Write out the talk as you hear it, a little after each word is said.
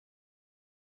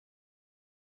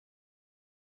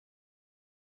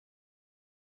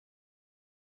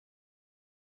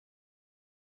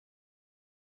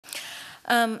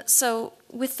So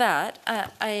with that,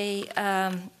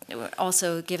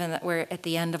 also given that we're at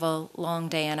the end of a long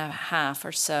day and a half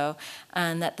or so,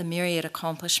 and that the myriad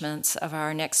accomplishments of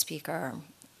our next speaker are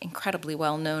incredibly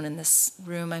well known in this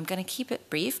room, I'm going to keep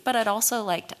it brief, but I'd also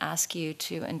like to ask you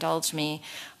to indulge me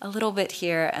a little bit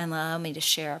here and allow me to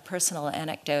share a personal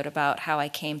anecdote about how I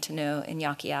came to know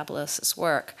Iñaki Ábalos'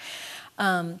 work.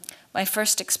 My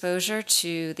first exposure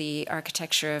to the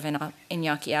architecture of Iñaki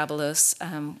Ábalos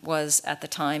was, at the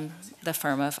time, the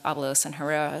firm of Ábalos and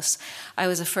Herreros. I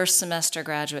was a first semester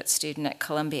graduate student at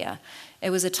Columbia. It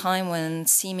was a time when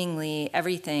seemingly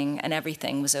everything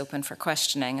was open for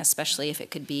questioning, especially if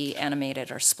it could be animated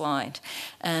or splined.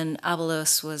 And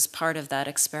Ábalos was part of that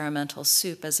experimental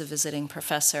soup as a visiting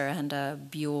professor and a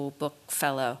Buell Book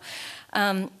Fellow.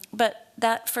 But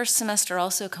that first semester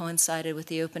also coincided with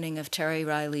the opening of Terry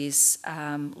Riley's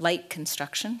light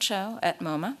construction show at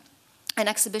MoMA, an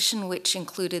exhibition which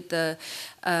included the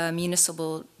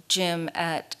municipal gym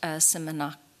at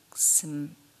Simanakis.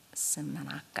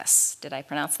 Did I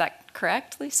pronounce that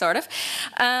correctly? Sort of.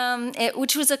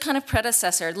 Which was a kind of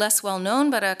predecessor, less well-known,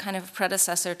 but a kind of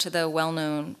predecessor to the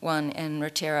well-known one in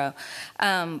Retiro,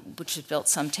 which was built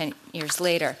some 10 years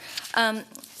later.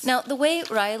 Now, the way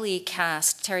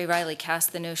Terry Riley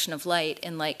cast the notion of light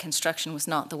in light construction was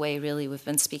not the way really we've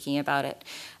been speaking about it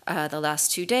the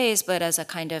last 2 days, but as a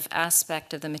kind of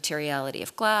aspect of the materiality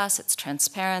of glass, its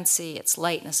transparency, its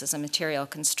lightness as a material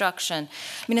construction.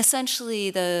 I mean, essentially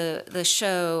the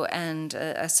show and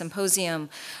a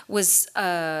symposium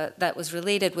that was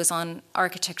related was on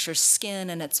architecture's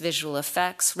skin and its visual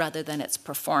effects rather than its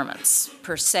performance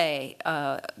per se,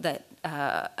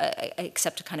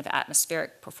 except a kind of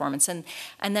atmospheric performance. And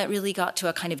that really got to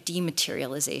a kind of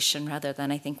dematerialization rather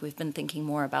than, I think we've been thinking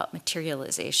more about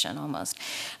materialization almost.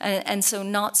 And so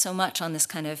not so much on this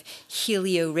kind of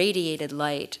helio-radiated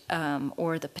light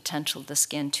or the potential of the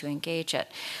skin to engage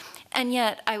it. And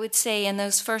yet, I would say in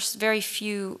those very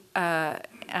few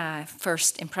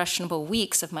first impressionable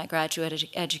weeks of my graduate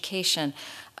education,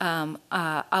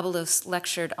 Ábalos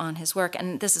lectured on his work,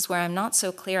 and this is where I'm not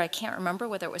so clear. I can't remember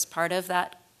whether it was part of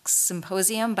that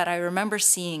symposium, but I remember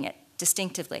seeing it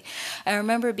distinctively. I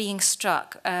remember being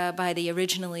struck by the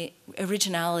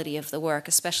originality of the work,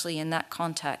 especially in that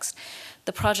context.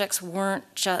 The projects weren't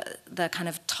just the kind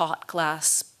of taut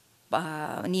glass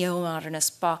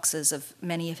neo-modernist boxes of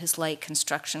many of his light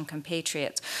construction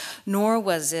compatriots, nor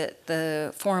was it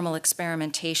the formal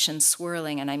experimentation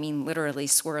swirling, and I mean literally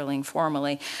swirling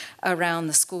formally, around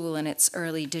the school in its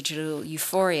early digital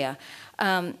euphoria.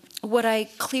 What I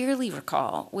clearly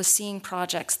recall was seeing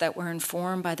projects that were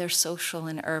informed by their social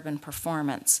and urban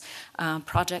performance.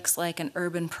 Projects like an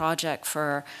urban project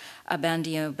for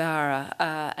Abandiobara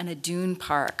and a dune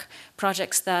park.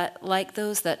 Projects that, like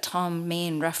those that Tom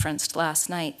Main referenced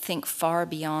last night, think far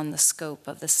beyond the scope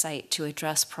of the site to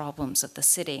address problems of the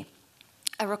city.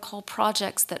 I recall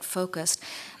projects that focused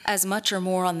as much or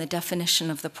more on the definition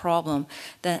of the problem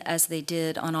as they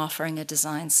did on offering a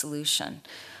design solution.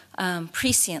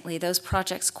 Presciently, those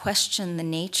projects question the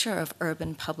nature of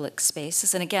urban public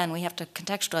spaces. And again, we have to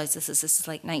contextualize this as this is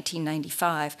like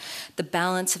 1995. The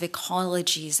balance of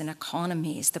ecologies and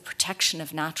economies, the protection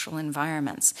of natural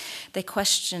environments. They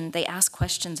ask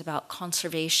questions about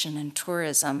conservation and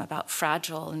tourism, about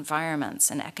fragile environments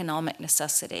and economic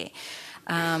necessity.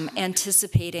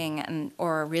 Anticipating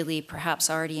or really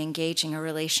perhaps already engaging a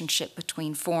relationship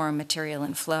between form, material,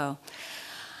 and flow.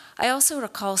 I also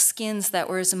recall skins that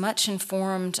were as much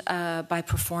informed by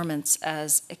performance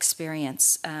as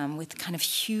experience, with kind of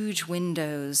huge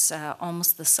windows,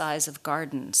 almost the size of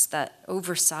gardens, that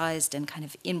oversized and kind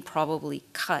of improbably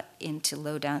cut into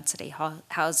low-density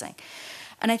housing.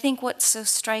 And I think what's so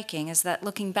striking is that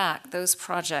looking back, those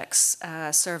projects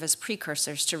serve as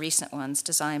precursors to recent ones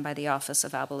designed by the Office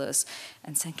of Ábalos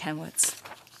and Sienkiewicz.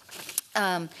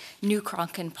 New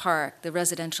Kronken Park, the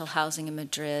residential housing in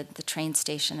Madrid, the train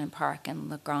station and park in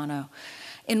Lograno.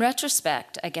 In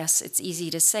retrospect, I guess it's easy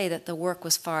to say that the work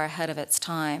was far ahead of its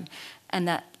time, and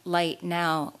that light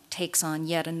now takes on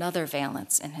yet another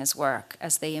valence in his work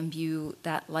as they imbue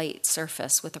that light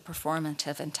surface with a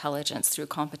performative intelligence through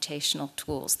computational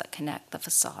tools that connect the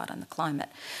facade and the climate.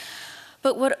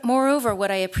 But moreover,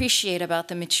 what I appreciate about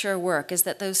the mature work is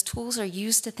that those tools are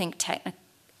used to think technically,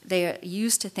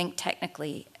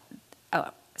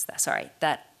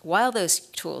 that while those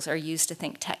tools are used to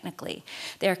think technically,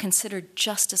 they are considered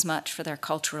just as much for their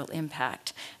cultural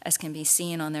impact, as can be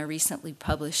seen on their recently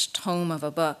published tome of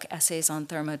a book, Essays on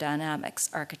Thermodynamics,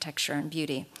 Architecture and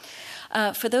Beauty.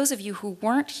 For those of you who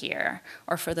weren't here,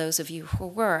 or for those of you who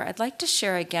were, I'd like to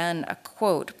share again a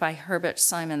quote by Herbert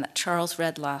Simon that Charles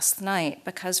read last night,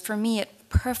 because for me it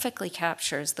perfectly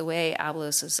captures the way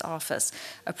Ábalos' office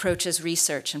approaches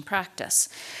research and practice.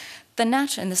 And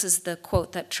this is the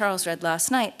quote that Charles read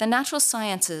last night, the natural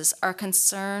sciences are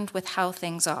concerned with how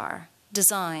things are.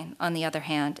 Design, on the other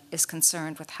hand, is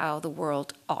concerned with how the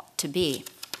world ought to be.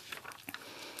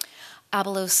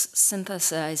 Ábalos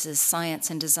synthesizes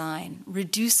science and design,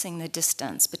 reducing the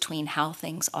distance between how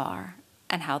things are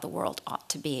and how the world ought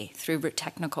to be through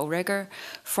technical rigor,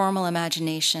 formal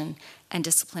imagination, and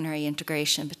disciplinary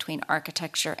integration between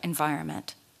architecture,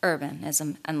 environment,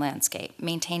 urbanism, and landscape,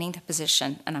 maintaining the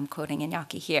position, and I'm quoting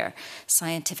Iñaki here,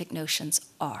 scientific notions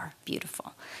are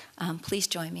beautiful. Please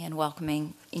join me in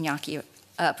welcoming Iñaki,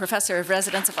 Professor of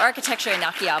Residence of Architecture,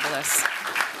 Iñaki Ábalos.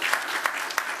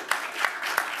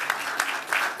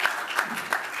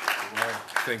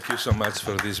 Thank you so much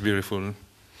for this beautiful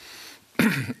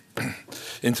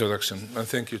introduction, and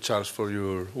thank you, Charles, for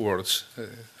your words.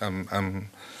 I'm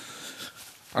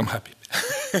happy.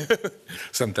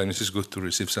 Sometimes it's good to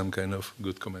receive some kind of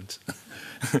good comments.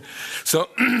 So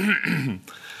I'm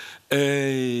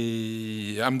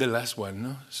the last one,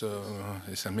 no? So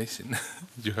it's amazing.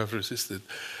 You have resisted.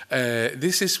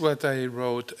 This is what I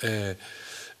wrote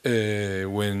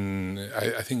when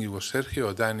I think it was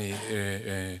Sergio or Danny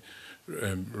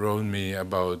wrote me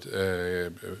about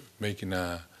making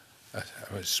a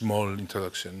small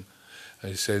introduction.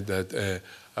 I said that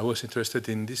I was interested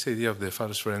in this idea of the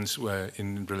false friends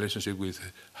in relationship with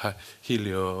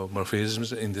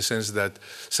heliomorphisms, in the sense that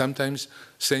sometimes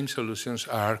same solutions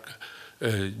are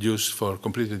used for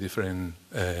completely different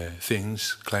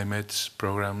things, climates,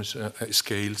 programs,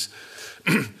 scales,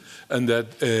 and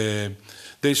that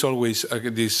there's always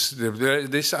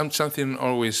there's something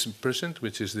always present,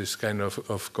 which is this kind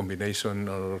of combination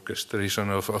or orchestration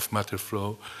of matter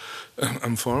flow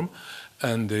and form.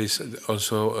 And there is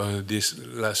also this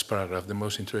last paragraph, the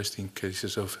most interesting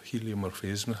cases of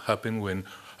heliomorphism happen when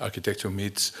architecture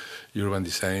meets urban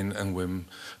design and when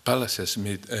palaces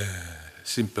meet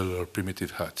simple or primitive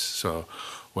huts. So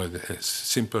where the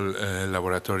simple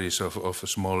laboratories of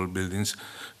small buildings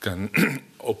can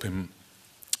open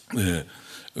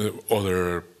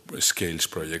other scales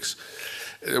projects.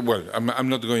 Well, I'm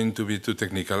not going to be too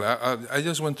technical. I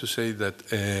just want to say that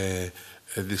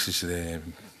this is the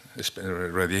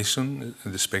radiation,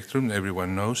 the spectrum,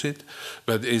 everyone knows it,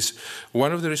 but it's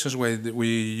one of the reasons why we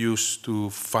used to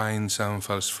find some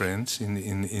false friends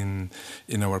in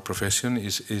our profession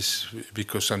is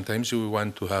because sometimes we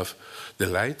want to have the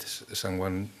light,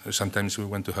 sometimes we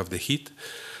want to have the heat,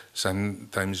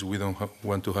 sometimes we don't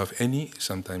want to have any,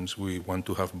 sometimes we want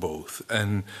to have both.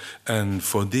 And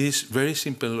for these very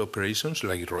simple operations,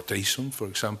 like rotation, for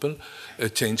example,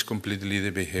 change completely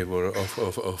the behavior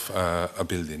of a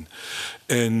building.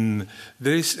 And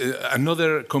there is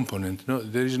another component. No?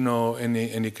 There is no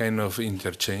any kind of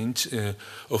interchange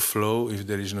of flow if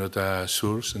there is not a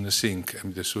source and a sink.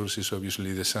 And the source is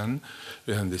obviously the sun,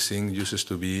 and the sink uses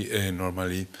to be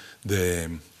normally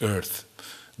the earth.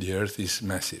 The Earth is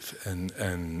massive,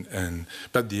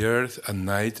 but the Earth at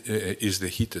night is the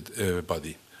heated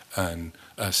body, and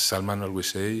as Salman always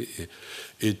say,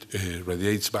 it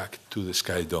radiates back to the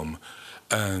sky dome,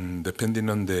 and depending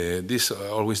on this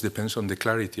always depends on the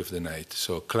clarity of the night.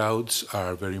 So clouds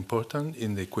are very important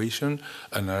in the equation,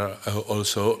 and are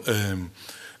also.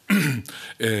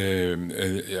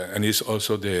 And it's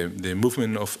also the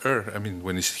movement of air. I mean,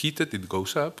 when it's heated, it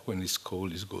goes up. When it's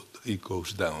cold, it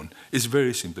goes down. It's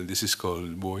very simple. This is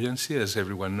called buoyancy, as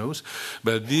everyone knows.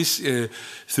 But these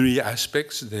three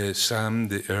aspects, the sun,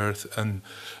 the earth, and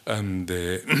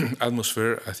the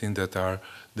atmosphere, I think that are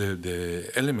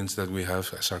the elements that we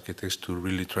have as architects to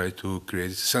really try to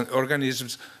create some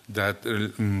organisms that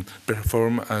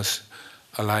perform as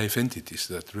alive entities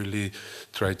that really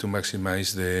try to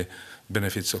maximize the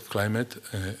benefits of climate,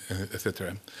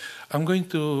 etc. I'm going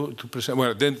to present,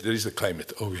 well, then there is the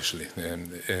climate, obviously.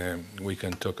 And we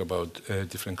can talk about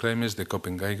different climates, the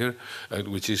Köppen-Geiger,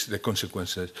 which is the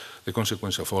consequence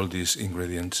of all these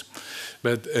ingredients.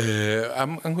 But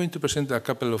I'm going to present a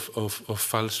couple of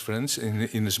false friends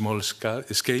in a small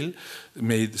scale,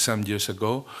 made some years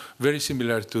ago, very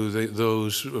similar to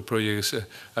those projects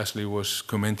Ashley was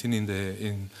commenting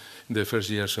in the first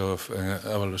years of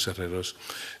Ábalos Herreros.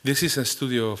 This is a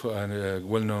studio of a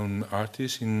well-known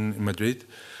artist in Madrid,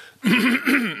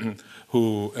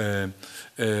 who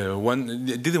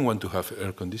didn't want to have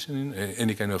air conditioning,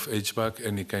 any kind of HVAC,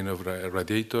 any kind of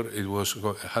radiator. It was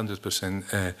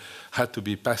 100% had to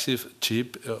be passive,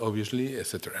 cheap, obviously,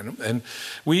 etc. And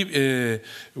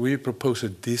we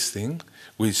proposed this thing,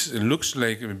 which looks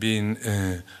like being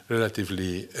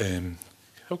relatively.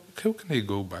 How can I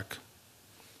go back?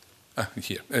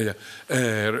 Here,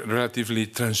 relatively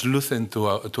translucent to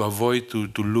avoid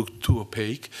to look too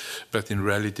opaque, but in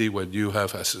reality what you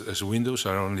have as windows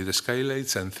are only the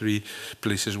skylights and 3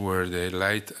 places where the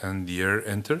light and the air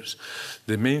enters.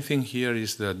 The main thing here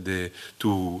is that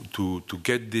to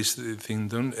get this thing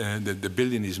done, the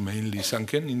building is mainly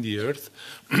sunken in the earth.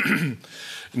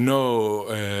 No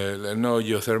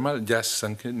geothermal, just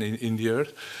sunken in the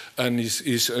earth, and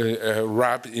is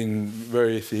wrapped in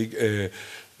very thick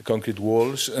concrete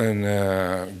walls and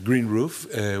green roof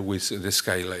with the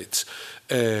skylights.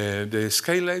 The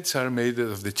skylights are made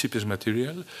of the cheapest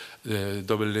material, the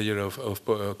double layer of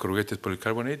corrugated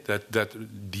polycarbonate that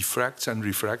diffracts and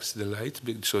refracts the light,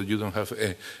 so you don't have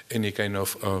any kind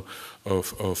of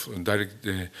direct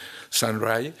sun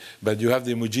ray, but you have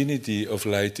the homogeneity of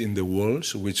light in the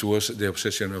walls, which was the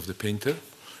obsession of the painter,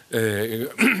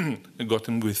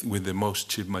 gotten with the most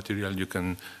cheap material you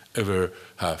can ever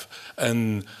have.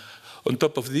 And on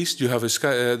top of this, you have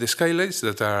the skylights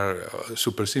that are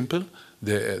super simple,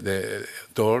 the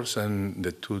doors and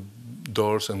the 2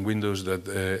 doors and windows that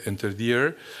enter the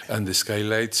air, and the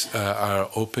skylights are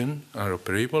open, are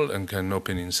operable, and can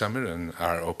open in summer, and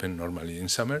are open normally in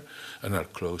summer, and are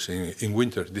closed in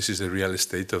winter. This is the real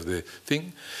estate of the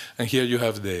thing. And here you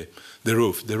have the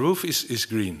roof. The roof is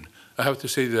green. I have to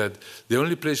say that the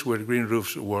only place where green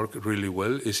roofs work really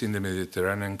well is in the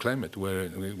Mediterranean climate,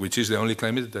 which is the only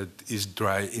climate that is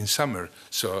dry in summer.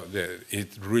 So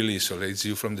it really isolates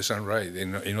you from the sunlight.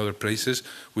 In other places,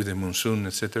 with the monsoon,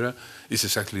 etc., it's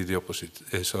exactly the opposite.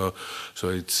 So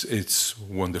it's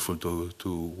wonderful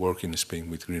to work in Spain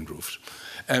with green roofs.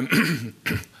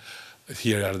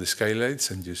 Here are the skylights,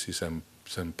 and you see some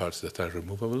parts that are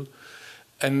removable.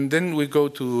 And then we go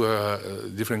to a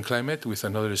different climate with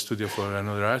another studio for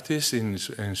another artist in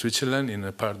Switzerland, in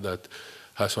a part that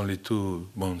has only 2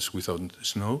 months without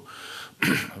snow,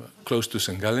 close to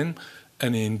St. Gallen.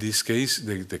 And in this case,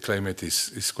 the climate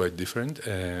is quite different.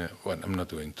 Well, I'm not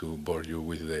going to bore you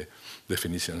with the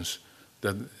definitions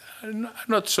that are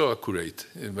not so accurate,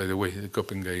 by the way, the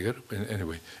Copenhagen,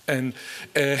 anyway. And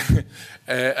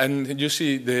you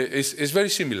see, it's very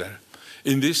similar.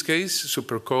 In this case,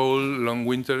 super cold, long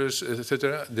winters,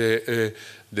 etc. The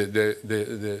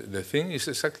thing is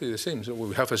exactly the same. So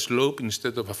we have a slope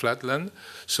instead of a flat land.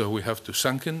 So we have to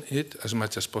sunken it as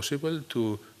much as possible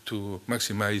to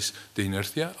maximize the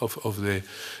inertia of the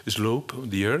slope of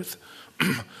the earth.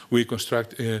 We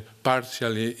construct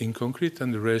partially in concrete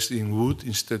and the rest in wood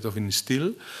instead of in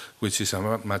steel, which is a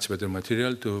much better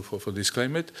material for this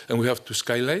climate. And we have 2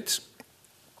 skylights.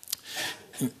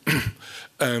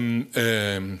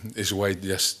 It's white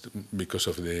just because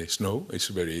of the snow. It's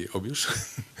very obvious.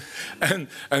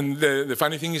 and the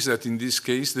funny thing is that in this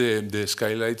case, the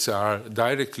skylights are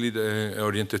directly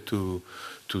oriented to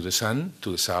the sun,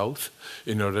 to the south,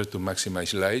 in order to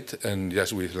maximize light, and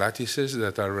just with lattices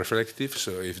that are reflective.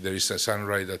 So if there is a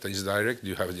sunlight that is direct,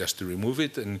 you have just to remove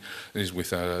it, and it's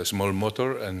with a small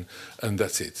motor, and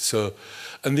that's it. So,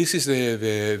 and this is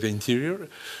the interior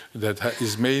that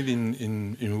is made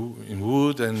in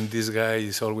wood, and this guy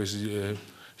is always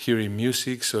hearing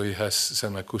music, so he has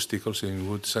some acoustic also in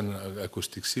wood, some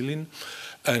acoustic ceiling,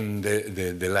 and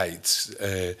the lights.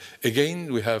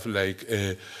 Again, we have like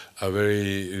a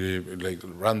very like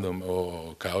random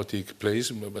or chaotic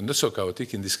place, but not so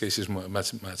chaotic. In this case, it's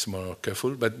much more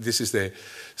careful. But this is the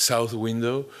south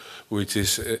window, which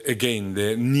is again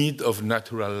the need of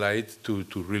natural light to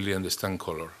really understand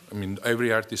color. I mean,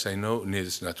 every artist I know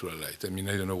needs natural light. I mean,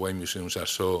 I don't know why museums are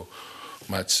so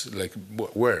much like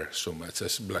where so much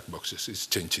as black boxes. It's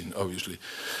changing, obviously.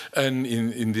 And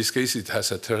in this case, it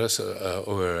has a terrace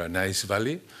over a nice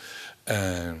valley.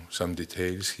 Some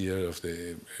details here of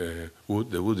the wood.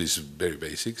 The wood is very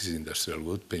basic. It's industrial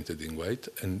wood painted in white,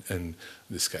 and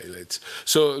the skylights.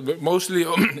 So mostly,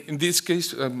 in this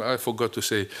case, I forgot to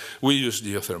say, we use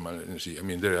geothermal energy. I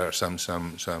mean, there are some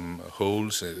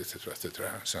holes,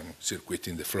 etc., some circuit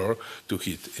in the floor to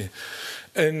heat.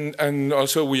 And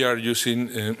also we are using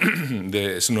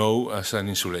the snow as an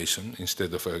insulation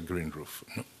instead of a green roof.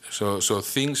 So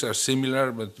things are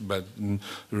similar, but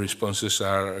responses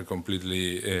are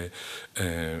completely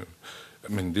I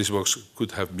mean, this box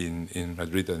could have been in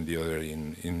Madrid and the other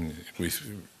with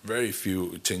very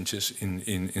few changes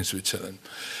in Switzerland.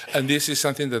 And this is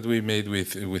something that we made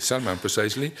with Salman,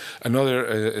 precisely.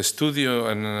 Another studio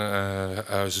and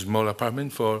a small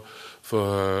apartment for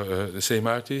the same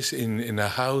artist in a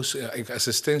house, as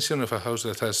extension of a house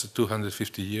that has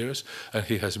 250 years, and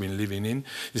he has been living in.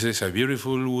 This is a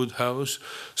beautiful wood house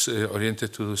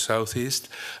oriented to the southeast,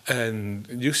 and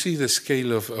you see the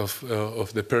scale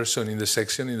of the person in the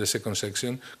second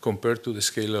section, compared to the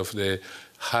scale of the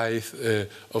height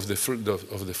of the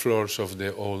floors of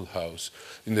the old house.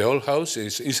 In the old house,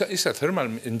 it's a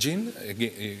thermal engine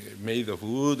made of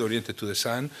wood, oriented to the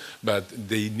sun, but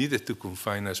they needed to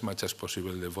confine as much as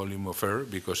possible the volume of air,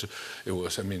 because it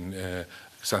was, I mean,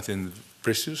 something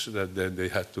precious that they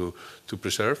had to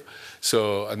preserve.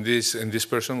 So, and this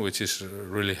person, which is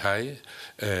really high,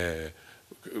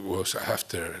 was,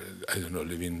 after, I don't know,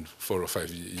 living 4 or 5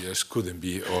 years, couldn't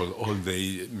be all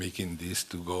day making this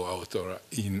to go out or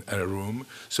in a room.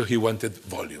 So he wanted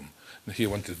volume.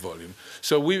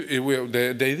 So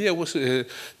the idea was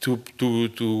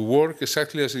to work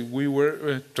exactly as if we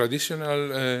were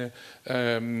traditional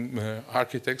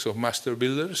architects or master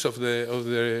builders of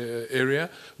the area,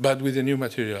 but with the new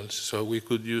materials. So we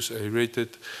could use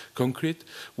aerated concrete.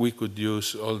 We could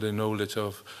use all the knowledge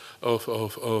of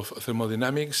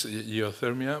thermodynamics,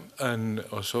 geothermia, and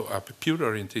also a pure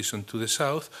orientation to the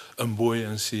south and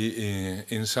buoyancy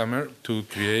in summer to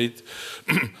create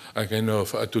a kind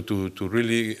of to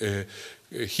really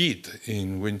heat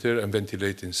in winter and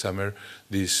ventilate in summer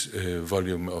this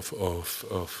volume of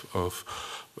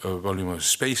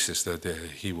spaces that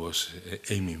he was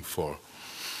aiming for.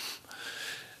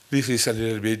 This is a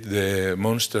little bit the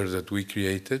monster that we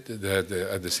created, that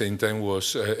at the same time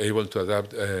was able to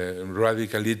adapt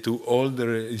radically to all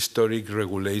the historic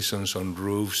regulations on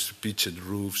roofs, pitched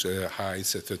roofs,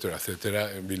 heights, etc.,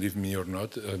 etc., believe me or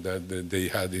not, that they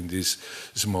had in this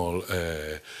small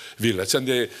village. And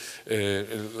the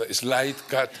slide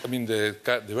cut, I mean, the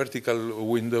vertical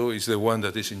window is the one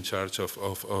that is in charge of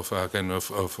a kind of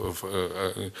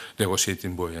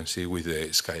negotiating buoyancy with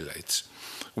the skylights,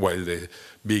 while the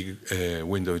big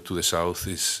window to the south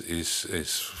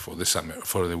is for the summer,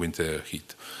 for the winter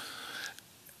heat.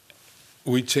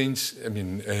 We changed, I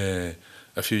mean,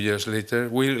 a few years later,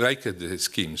 we liked the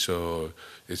scheme, so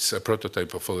it's a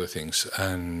prototype of other things.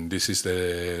 And this is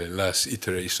the last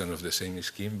iteration of the same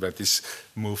scheme, but it's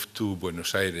moved to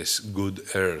Buenos Aires, good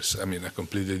airs. I mean, a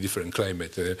completely different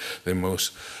climate. The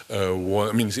most,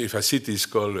 I mean, if a city is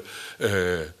called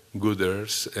good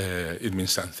airs, it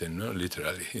means something, no?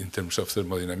 Literally. In terms of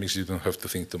thermodynamics, you don't have to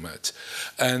think too much.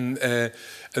 And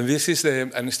this is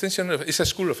an extension of, it's a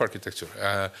school of architecture.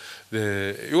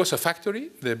 It was a factory,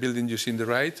 the building you see on the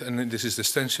right, and this is the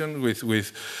extension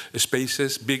with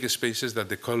spaces, big spaces that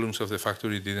the columns of the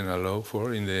factory didn't allow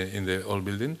for in the old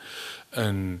building.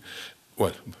 And,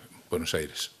 well, Buenos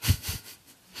Aires.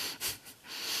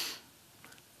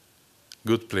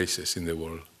 Good places in the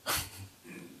world.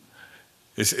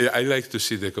 I like to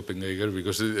see the Copenhagen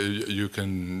because you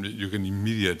can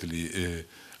immediately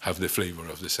have the flavor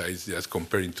of the sites just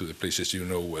comparing to the places you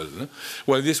know well. No?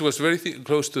 Well, this was very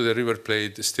close to the River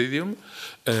Plate Stadium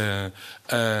and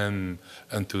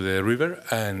to the river,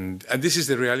 and this is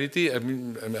the reality. I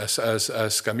mean, as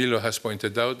Camilo has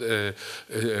pointed out,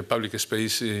 public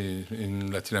space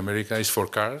in Latin America is for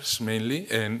cars mainly,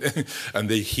 and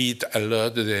they heat a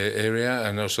lot the area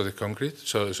and also the concrete.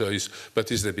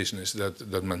 But it's the business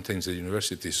that maintains the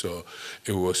university. So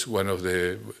it was one of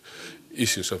the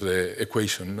issues of the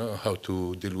equation, no? How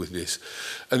to deal with this.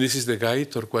 And this is the guy,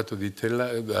 Torquato Di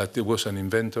Tella, that was an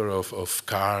inventor of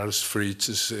cars,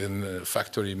 fridges, and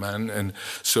factory man. And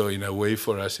so in a way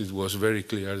for us it was very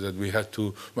clear that we had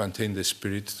to maintain the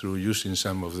spirit through using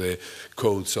some of the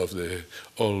codes of the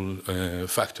old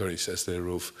factories as the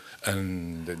roof.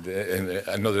 And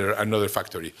another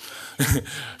factory,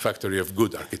 factory of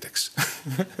good architects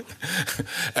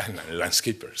and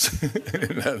landscapers.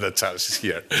 That Charles is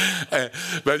here.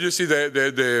 But you see,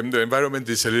 the environment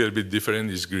is a little bit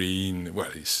different. It's green. Well,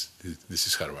 this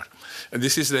is Harvard. And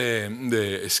this is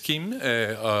the scheme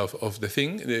of the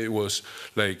thing. It was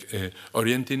like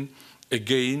orienting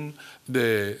again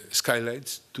the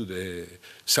skylights to the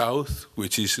south,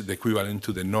 which is the equivalent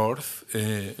to the north,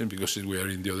 because we are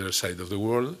in the other side of the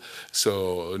world,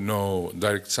 so no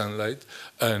direct sunlight,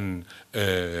 and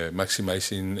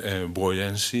maximizing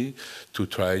buoyancy to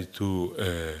try to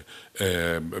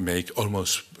make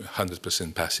almost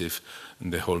 100% passive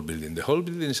the whole building. The whole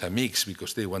building is a mix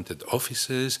because they wanted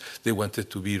offices, they wanted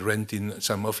to be renting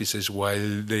some offices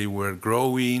while they were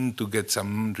growing to get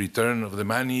some return of the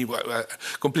money,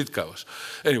 complete chaos.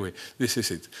 Anyway, this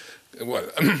is it. Well,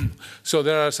 so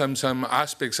there are some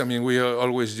aspects. I mean, we are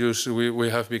always used. We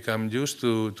have become used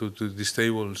to these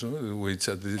tables, which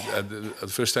at the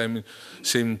first time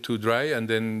seem too dry, and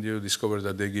then you discover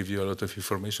that they give you a lot of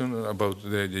information about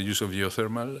the use of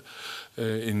geothermal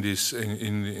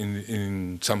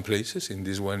in some places. In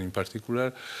this one in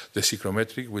particular, the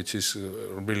psychrometric, which is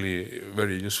really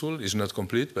very useful. It's not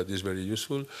complete, but it's very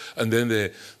useful. And then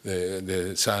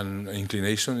the sun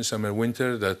inclination in summer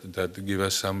winter that give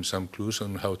us some clues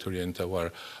on how to orient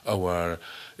our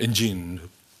engine,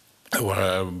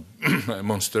 our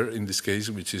monster in this case,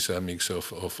 which is a mix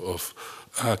of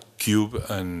a cube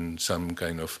and some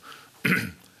kind of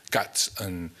cuts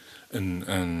and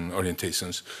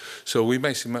orientations. So we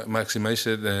maximize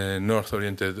the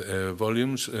north-oriented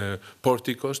volumes,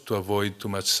 porticos to avoid too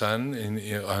much sun,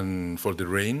 and for the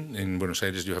rain. In Buenos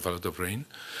Aires you have a lot of rain,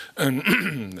 and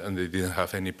they didn't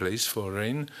have any place for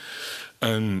rain.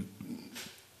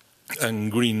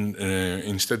 And green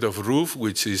instead of roof,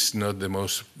 which is not the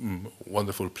most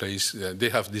wonderful place. They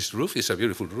have this roof. It's a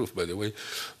beautiful roof, by the way,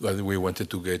 but we wanted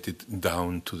to get it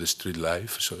down to the street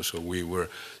life, so we were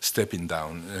stepping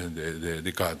down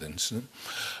the gardens.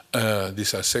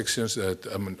 These are sections that,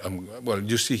 well,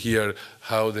 you see here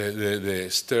how the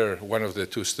stair, one of the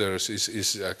two stairs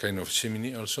is a kind of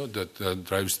chimney also that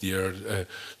drives the air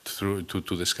through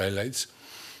to the skylights.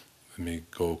 Let me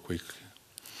go quickly.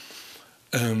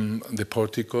 The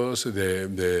porticos,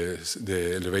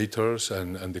 the elevators,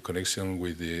 and the connection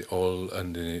with the hall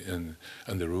and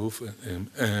the roof.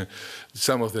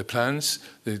 Some of the plans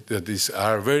that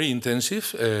are very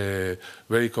intensive,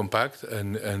 very compact,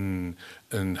 and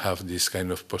have this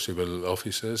kind of possible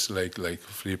offices like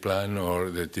free plan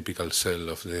or the typical cell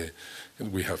of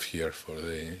we have here for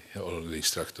all the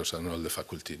instructors and all the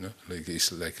faculty. No?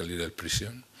 It's like a little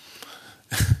prison.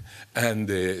 And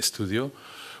the studio,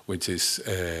 which is,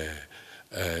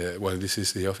 well, this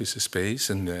is the office space,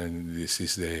 and this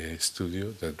is the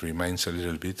studio that reminds a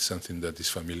little bit something that is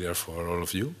familiar for all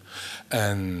of you,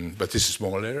 but it's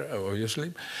smaller,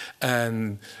 obviously.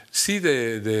 And see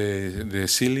the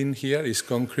ceiling here is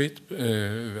concrete.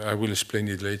 I will explain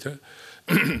it later.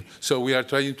 So we are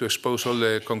trying to expose all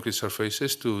the concrete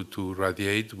surfaces to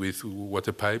radiate with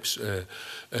water pipes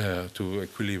to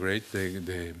equilibrate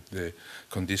the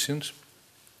conditions.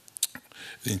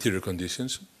 The interior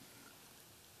conditions.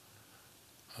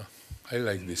 I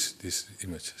like these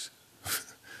images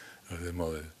of the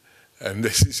model. And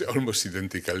this is almost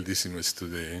identical, this image, to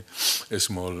the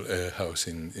small house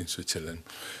in Switzerland.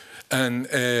 And,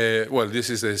 well, this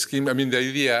is the scheme. I mean, the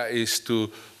idea is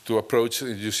to approach,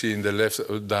 you see in the left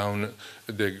down,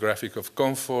 the graphic of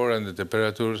comfort and the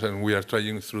temperatures, and we are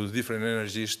trying through different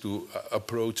energies to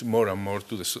approach more and more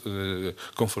to the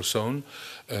comfort zone.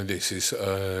 This is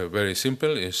very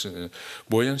simple, it's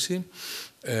buoyancy,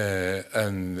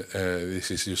 and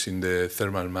this is using the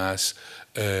thermal mass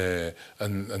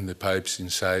and the pipes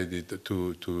inside it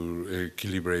to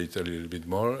equilibrate a little bit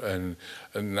more. And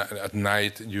at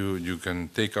night you can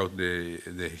take out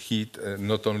the heat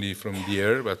not only from the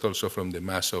air but also from the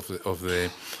mass of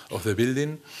the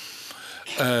building.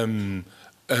 And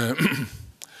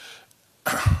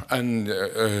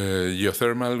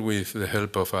geothermal with the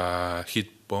help of a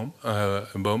heat bomb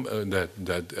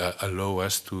that allow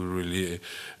us to really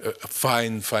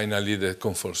find finally the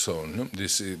comfort zone. No?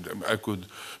 This I could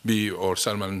be, or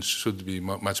Salman should be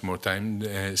much more time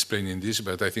explaining this,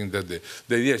 but I think that the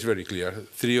idea is very clear.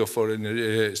 3 or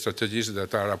 4 strategies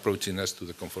that are approaching us to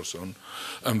the comfort zone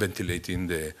and ventilating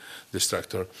the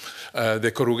structure.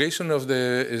 The corrugation of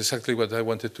exactly what I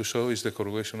wanted to show is the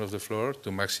corrugation of the floor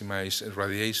to maximize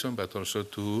radiation, but also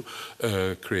to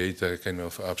create a kind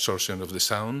of absorption of the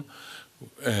sound.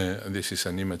 This is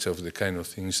an image of the kind of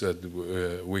things that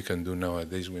we can do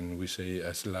nowadays when we say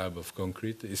a slab of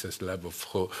concrete. It's a slab of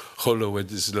hollowed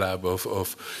slab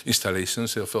of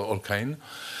installations of all kind.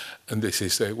 And this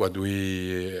is what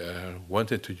we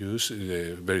wanted to use,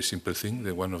 a very simple thing,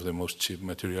 one of the most cheap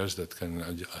materials that can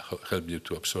help you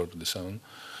to absorb the sound.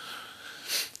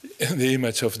 The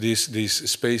image of this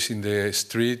space in the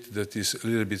street that is a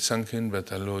little bit sunken but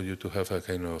allow you to have a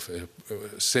kind of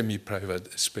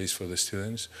semi-private space for the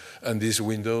students. And this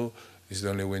window is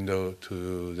the only window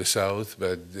to the south,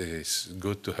 but it's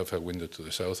good to have a window to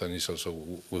the south, and it's also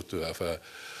good to have a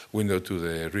window to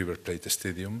the River Plate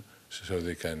Stadium so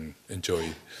they can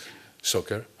enjoy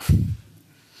soccer.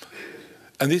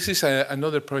 And this is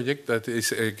another project that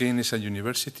is, again, is a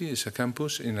university, it's a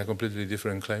campus in a completely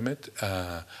different climate.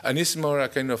 And it's more a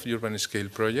kind of urban scale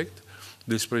project.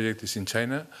 This project is in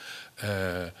China.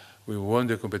 We won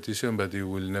the competition, but it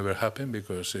will never happen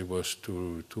because it was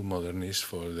too modernist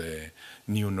for the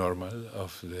new normal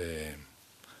of the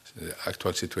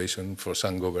actual situation for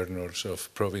some governors of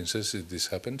provinces. This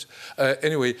happens.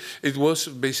 Anyway, it was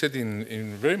based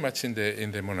in very much in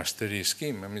the monastery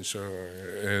scheme. I mean, so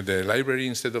the library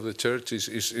instead of the church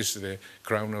is the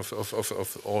crown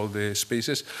of all the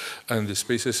spaces, and the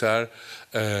spaces are.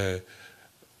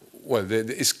 Well,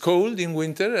 it's cold in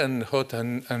winter and hot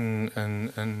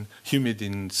and humid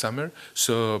in summer.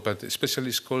 So, but especially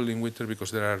it's cold in winter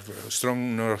because there are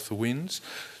strong north winds.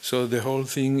 So the whole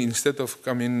thing, instead of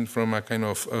coming from a kind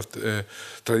of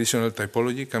traditional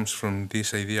typology, comes from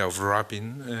this idea of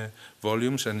wrapping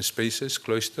volumes and spaces,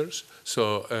 cloisters.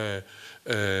 So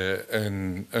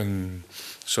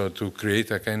so to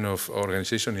create a kind of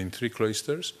organization in 3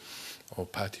 cloisters, or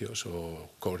patios, or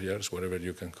courtyards, whatever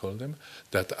you can call them,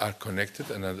 that are connected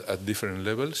and at different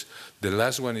levels. The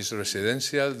last one is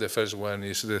residential, the first one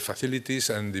is the facilities,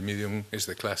 and the medium is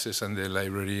the classes and the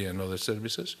library and other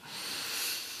services.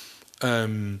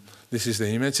 This is the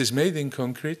image. It's made in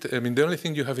concrete. I mean, the only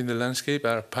thing you have in the landscape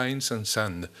are pines and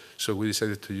sand. So we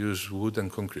decided to use wood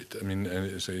and concrete. I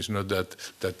mean, so it's not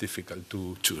that difficult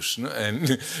to choose. No?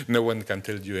 And no one can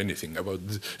tell you anything about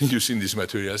using these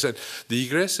materials. And the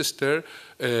egress stair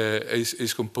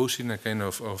is composing a kind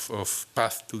of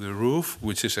path to the roof,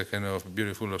 which is a kind of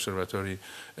beautiful observatory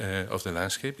of the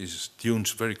landscape. It's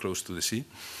dunes very close to the sea.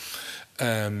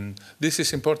 This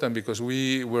is important because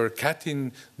we were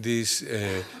cutting these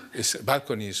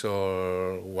balconies,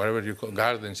 or whatever you call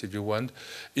gardens, if you want,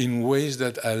 in ways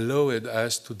that allowed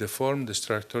us to deform the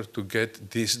structure to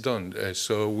get this done.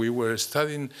 So we were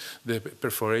studying the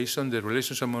perforation, the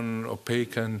relations among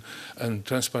opaque and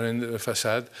transparent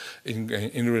facade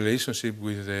in relationship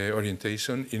with the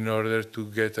orientation in order to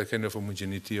get a kind of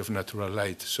homogeneity of natural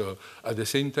light. So at the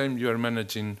same time you are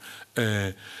managing,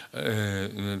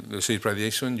 let's say,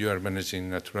 radiation, you are managing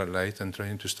natural light and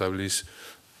trying to establish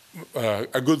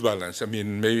a good balance. I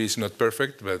mean, maybe it's not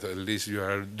perfect, but at least you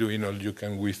are doing all you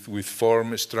can with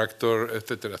form, structure,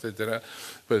 etc.,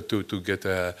 but to get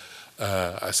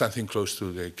something close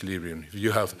to the equilibrium. If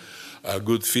you have a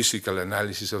good physical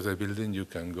analysis of the building, you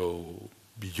can go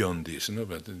beyond this, no?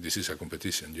 But this is a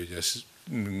competition. You just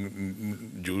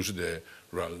use the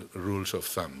rules of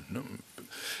thumb. No?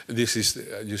 This is,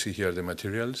 you see here the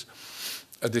materials.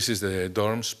 This is the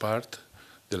dorms part,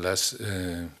 the last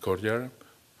courtyard,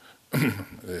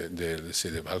 let's say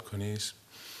the balconies,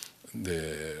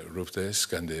 the roof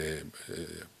desk, and the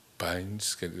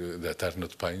pines that are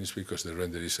not pines because the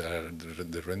renderers are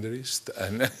the renderist,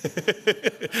 and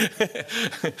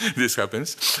this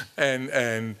happens.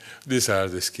 And these are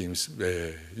the schemes.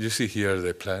 You see here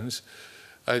the plans.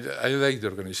 I like the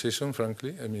organization,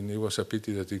 frankly. I mean, it was a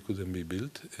pity that it couldn't be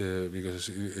built because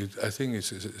I think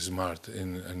it's smart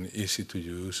and easy to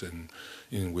use and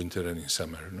in winter and in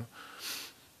summer. No?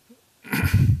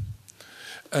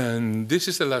 And this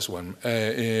is the last one.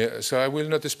 So I will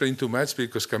not explain too much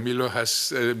because Camilo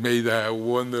has made a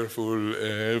wonderful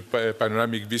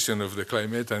panoramic vision of the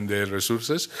climate and the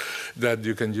resources that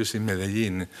you can use in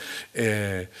Medellin.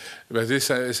 But this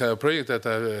is a project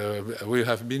that we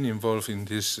have been involved in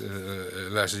this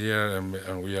last year,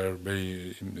 and we are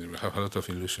have a lot of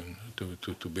illusion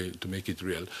to make it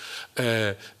real.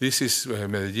 This is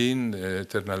Medellin,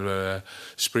 Eternal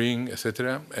Spring,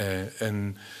 etc.,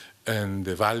 and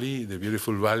the valley, the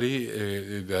beautiful valley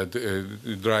that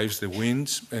drives the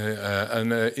winds.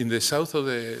 And in the south of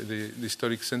the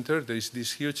historic center, there is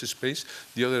this huge space.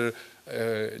 The other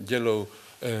yellow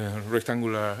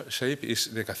rectangular shape is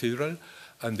the cathedral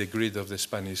and the grid of the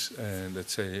Spanish,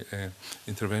 let's say,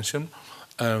 intervention.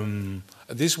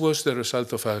 This was the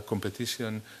result of a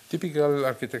competition, typical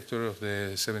architecture of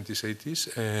the 70s,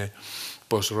 80s,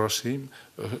 post-Rossi,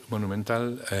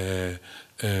 monumental,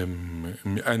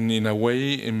 and in a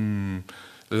way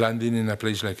landing in a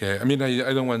place like, I mean,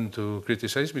 I don't want to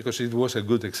criticize because it was a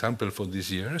good example for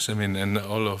these years. I mean, and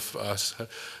all of us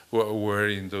were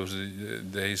in those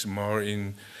days more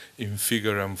in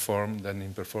figure and form than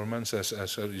in performance,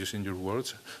 as using your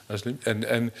words, Asli.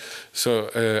 And so,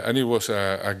 and it was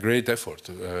a great effort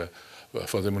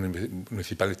for the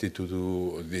municipality to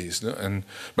do this. No?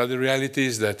 But the reality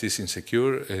is that it's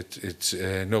insecure. It's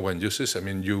no one uses. I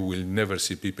mean, you will never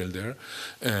see people there.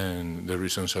 And the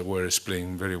reasons were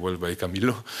explained very well by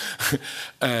Camilo.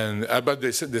 But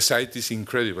the site is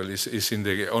incredible. It's in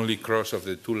the only cross of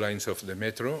the 2 lines of the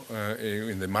metro,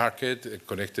 in the market,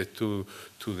 connected to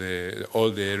to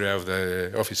all the area of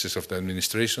the offices of the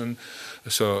administration.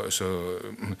 So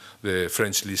the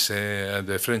French Lycée,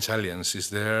 the French Alliance is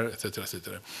there, etc.,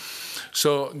 etc.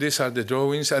 So these are the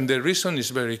drawings, and the reason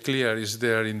is very clear. Is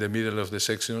there in the middle of the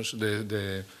sections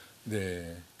the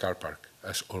car park,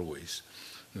 as always.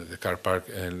 The car park,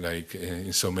 like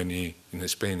in so many, in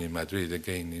Spain, in Madrid,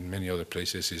 again, in many other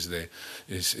places,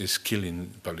 is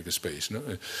killing public space. No?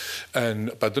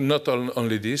 But not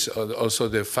only this, also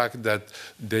the fact that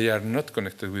they are not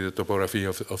connected with the topography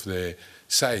of the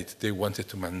site. They wanted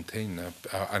to maintain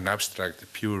an abstract,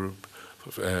 pure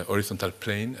horizontal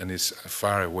plane, and it's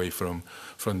far away from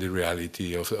the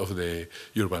reality of the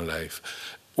urban life.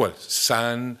 Well,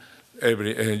 sun.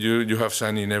 You have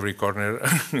sun in every corner,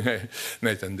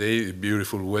 night and day,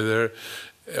 beautiful weather,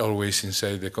 always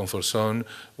inside the comfort zone.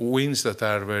 Winds that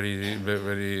are not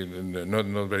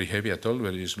very heavy at all,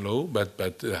 very slow,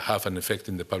 but have an effect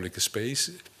in the public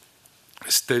space,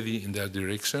 steady in that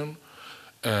direction.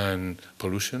 And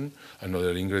pollution,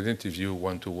 another ingredient. If you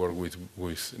want to work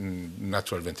with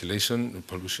natural ventilation,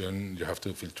 pollution, you have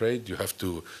to filtrate, you have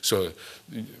to, so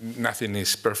nothing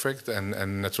is perfect,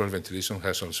 and natural ventilation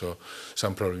has also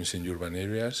some problems in urban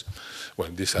areas. Well,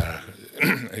 these are,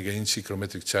 again,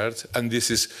 psychrometric charts, and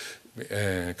this is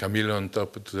Camilo on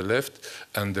top to the left,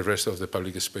 and the rest of the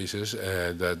public spaces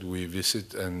that we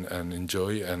visit and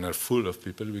enjoy and are full of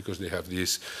people because they have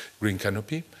this green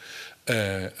canopy.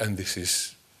 And this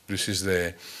is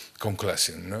the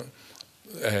conclusion. No?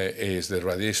 Is the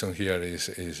radiation here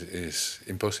is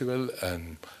impossible,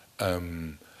 and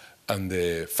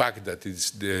the fact that it's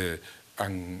the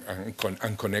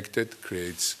unconnected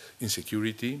creates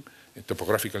insecurity.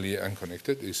 Topographically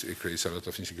unconnected, it creates a lot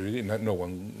of insecurity. No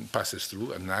one passes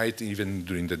through at night, even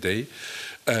during the day,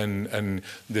 and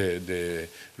the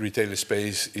retail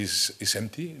space is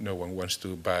empty. No one wants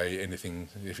to buy anything.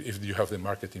 If you have the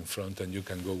market in front and you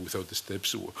can go without the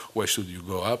steps, why should you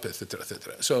go up, etc.,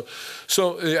 etc.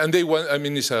 So and they want. I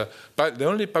mean, it's the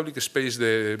only public space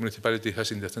the municipality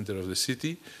has in the center of the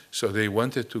city. So they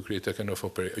wanted to create a kind of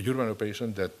urban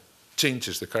operation that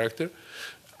changes the character.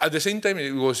 At the same time,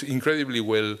 it was incredibly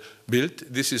well built.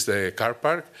 This is the car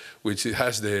park, which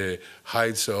has the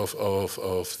heights of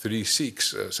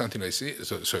 3.6, something like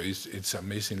that. So it's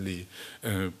amazingly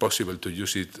possible to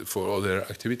use it for other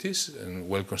activities and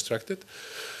well constructed.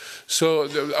 So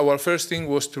our first thing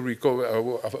was to recover.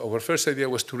 Our first idea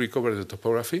was to recover the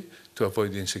topography to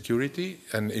avoid the insecurity.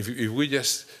 And if we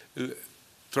just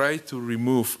try to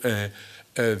remove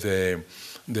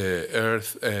the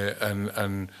earth,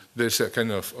 and there's a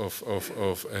kind of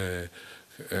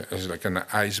it's like an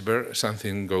iceberg.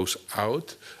 Something goes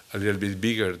out a little bit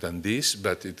bigger than this,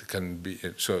 but it can be.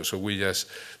 So we just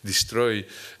destroy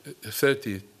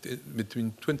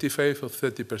between 25 or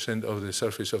 30% of the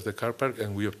surface of the car park,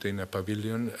 and we obtain a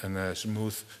pavilion and a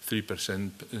smooth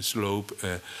 3% slope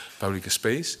public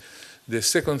space. The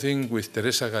second thing with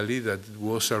Teresa Gali that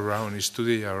was around,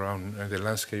 studied around the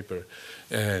landscaper,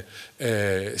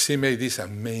 she made this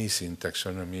amazing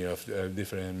taxonomy of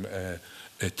different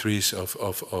trees of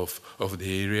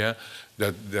the area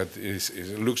that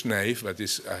looks naive, but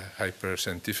is hyper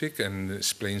scientific and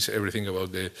explains everything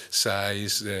about the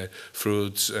size, the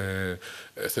fruits,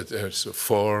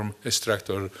 form,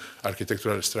 structure,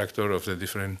 architectural structure of the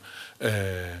different.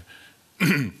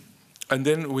 And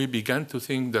then we began to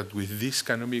think that with this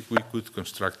canopy we could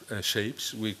construct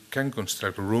shapes. We can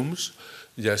construct rooms,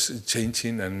 just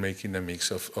changing and making a mix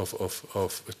of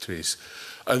trees.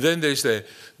 And then there's the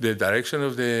direction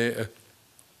of the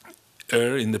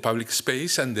air in the public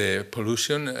space and the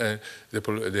pollution.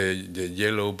 The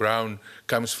yellow-brown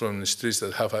comes from streets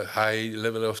that have a high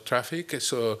level of traffic.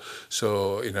 So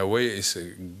in a way, it's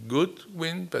a good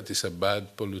wind, but it's a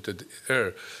bad polluted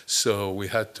air. So we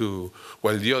had to,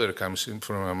 while the other comes in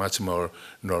from a much more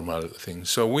normal thing.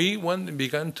 So we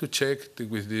began to check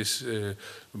with these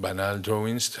banal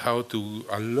drawings how to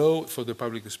allow for the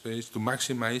public space to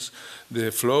maximize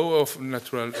the flow of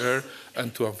natural air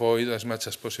and to avoid as much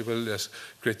as possible as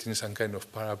creating some kind of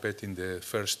parapet in the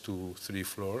first 2-3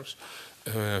 floors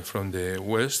from the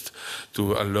west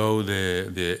to allow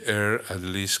the air at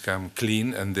least come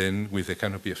clean, and then with the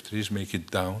canopy of trees make it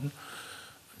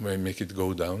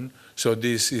go down. So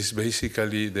this is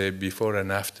basically the before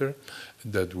and after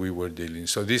that we were dealing.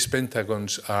 So these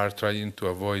pentagons are trying to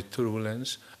avoid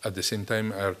turbulence, at the same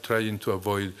time are trying to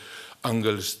avoid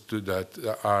angles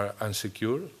that are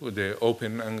unsecure. The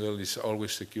open angle is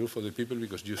always secure for the people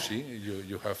because you see,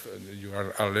 you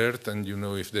are alert and you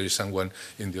know if there is someone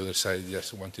in the other side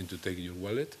just wanting to take your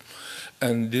wallet.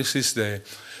 And this is the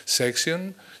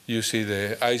section. You see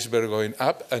the iceberg going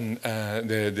up and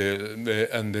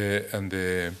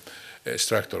the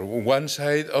structure. One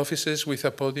side offices with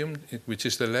a podium, which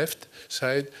is the left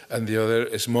side, and the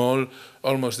other small,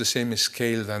 almost the same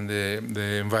scale than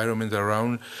the environment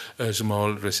around,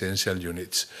 small residential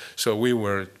units. So we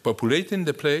were populating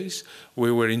the place,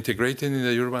 we were integrating in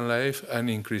the urban life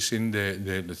and increasing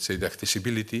let's say, the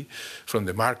accessibility from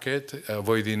the market,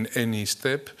 avoiding any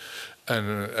step,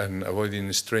 and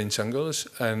avoiding strange angles,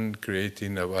 and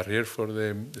creating a barrier for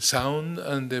the sound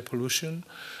and the pollution,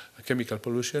 chemical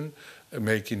pollution,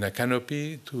 making a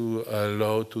canopy to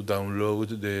allow to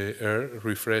download the air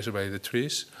refreshed by the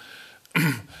trees,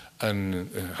 and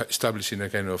establishing a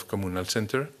kind of communal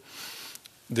center.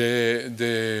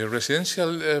 The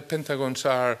residential pentagons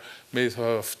are made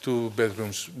of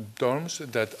 2-bedroom dorms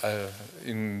that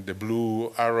in the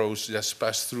blue arrows just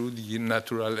pass through the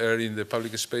natural air in the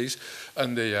public space,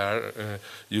 and they are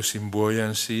using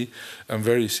buoyancy and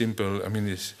very simple. I mean,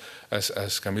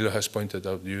 as Camilo has pointed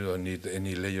out, you don't need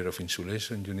any layer of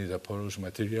insulation, you need a porous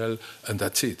material, and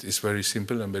that's it. It's very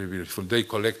simple and very beautiful. They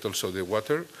collect also the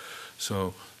water,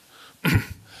 so.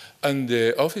 And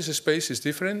the office space is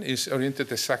different. It's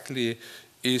oriented exactly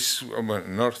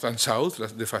north and south,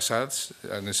 the facades,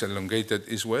 and it's elongated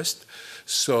east-west.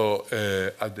 So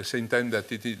at the same time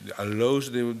that it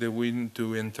allows the wind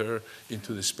to enter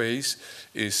into the space,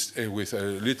 is with a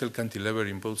little cantilever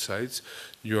in both sides.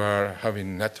 You are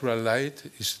having natural light.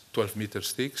 It's 12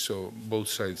 meters thick, so both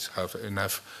sides have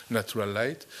enough natural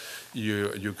light.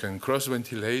 You can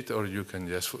cross-ventilate, or you can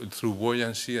just, through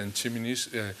buoyancy and chimneys,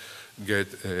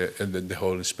 get the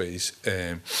whole space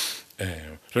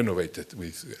renovated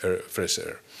with fresh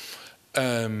air.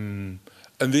 And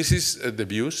this is the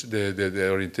views. The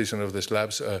orientation of the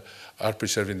slabs are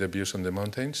preserving the views on the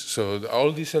mountains. So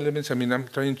all these elements, I mean, I'm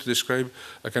trying to describe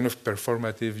a kind of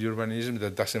performative urbanism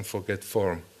that doesn't forget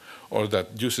form, or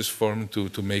that uses form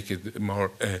to make it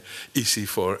more easy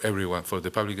for everyone, for the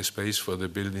public space, for the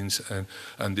buildings,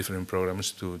 and different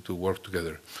programs to work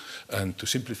together and to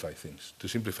simplify things.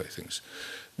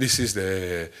 This is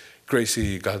the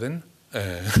crazy garden.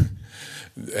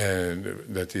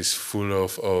 That is full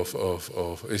of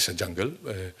it's a jungle,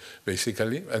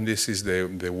 basically, and this is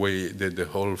the way that the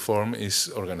whole form is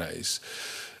organized.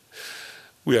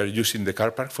 We are using the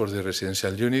car park for the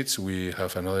residential units. We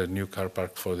have another new car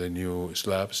park for the new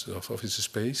slabs of office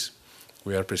space.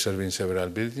 We are preserving several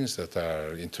buildings that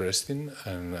are interesting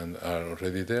and are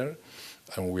already there.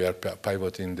 And we are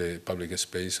pivoting the public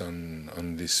space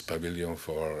on this pavilion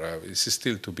for, it's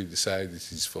still to be decided,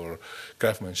 if it's for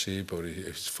craftsmanship or if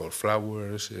it's for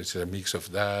flowers. It's a mix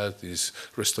of that, it's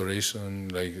restoration,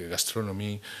 like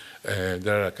gastronomy.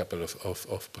 There are a couple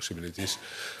of possibilities,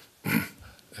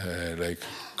 like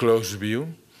close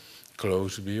view,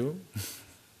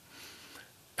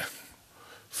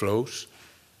 flows,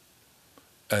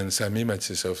 and some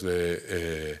images of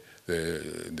the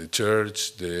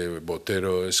church, the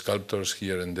Botero sculptures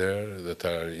here and there that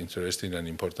are interesting and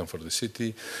important for the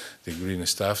city, the green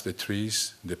stuff, the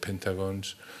trees, the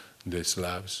pentagons, the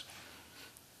slabs,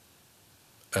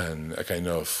 and a kind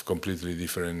of completely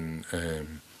different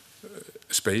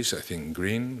space, I think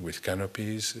green, with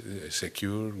canopies,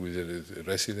 secure, with the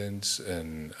residents,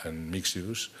 and mixed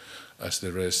use, as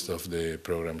the rest of the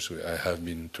programs I have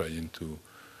been trying to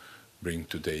bring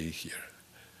today here.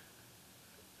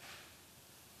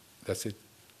 That's it.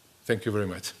 Thank you very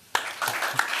much.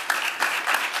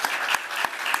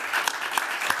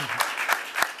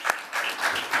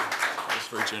 That was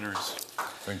very generous.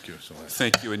 Thank you so much.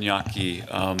 Thank you, Iñaki,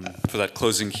 for that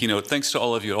closing keynote. Thanks to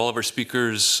all of you, all of our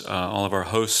speakers, all of our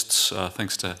hosts.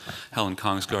 Thanks to Helen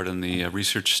Kongsgaard and the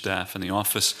research staff in the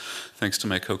office. Thanks to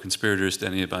my co-conspirators,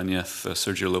 Danny Ibanez,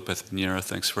 Sergio Lopez Pinheiro.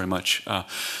 Thanks very much.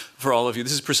 For all of you,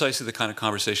 this is precisely the kind of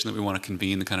conversation that we want to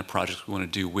convene, the kind of projects we want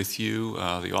to do with you.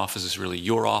 The office is really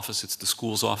your office. It's the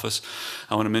school's office.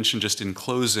 I want to mention just in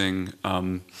closing,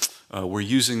 we're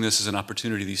using this as an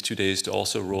opportunity these 2 days to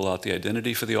also roll out the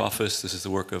identity for the office. This is the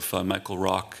work of Michael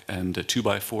Rock and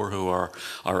 2x4, who are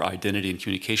our identity and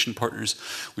communication partners.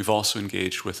 We've also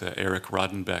engaged with Eric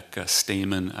Rodenbeck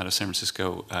Stamen out of San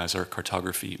Francisco as our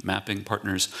cartography mapping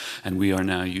partners. And we are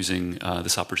now using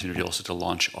this opportunity also to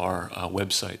launch our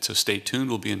website. So stay tuned,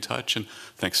 we'll be in touch, and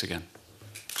thanks again.